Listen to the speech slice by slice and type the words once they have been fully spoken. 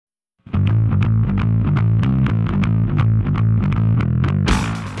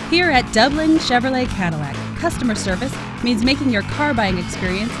Here at Dublin Chevrolet Cadillac, customer service means making your car buying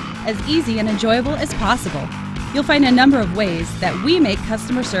experience as easy and enjoyable as possible. You'll find a number of ways that we make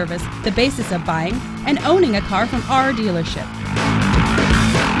customer service the basis of buying and owning a car from our dealership.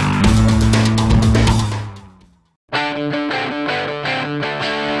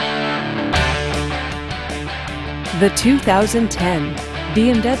 The 2010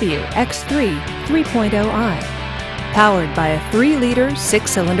 BMW X3 3.0i, powered by a 3-liter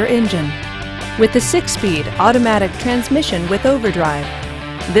 6-cylinder engine. With the 6-speed automatic transmission with overdrive,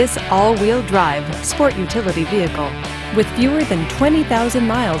 this all-wheel drive sport utility vehicle, with fewer than 20,000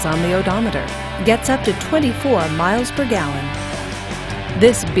 miles on the odometer, gets up to 24 miles per gallon.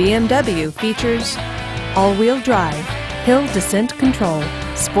 This BMW features all-wheel drive, hill descent control,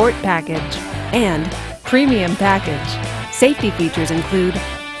 sport package, and premium package. Safety features include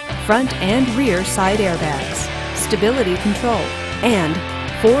front and rear side airbags, stability control, and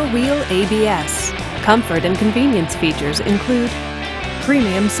 4-wheel ABS. Comfort and convenience features include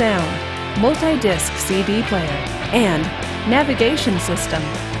premium sound, multi-disc CD player, and navigation system.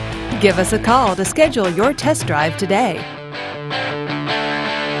 Give us a call to schedule your test drive today.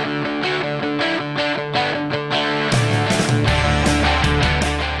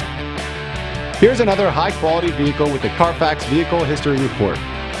 Here's another high-quality vehicle with the Carfax Vehicle History Report.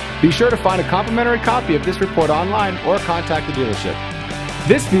 Be sure to find a complimentary copy of this report online or contact the dealership.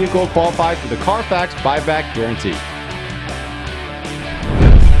 This vehicle qualifies for the Carfax Buyback Guarantee.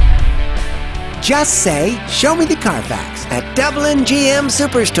 Just say, "Show me the Carfax" at Dublin GM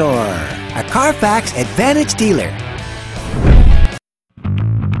Superstore, a Carfax Advantage dealer.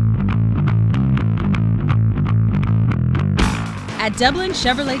 At Dublin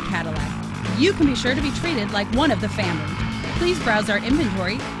Chevrolet Cadillac, you can be sure to be treated like one of the family. Please browse our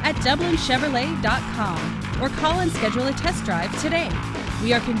inventory at DublinChevrolet.com or call and schedule a test drive today.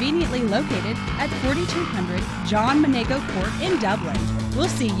 We are conveniently located at 4200 John Monego Court in Dublin. We'll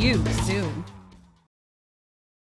see you soon.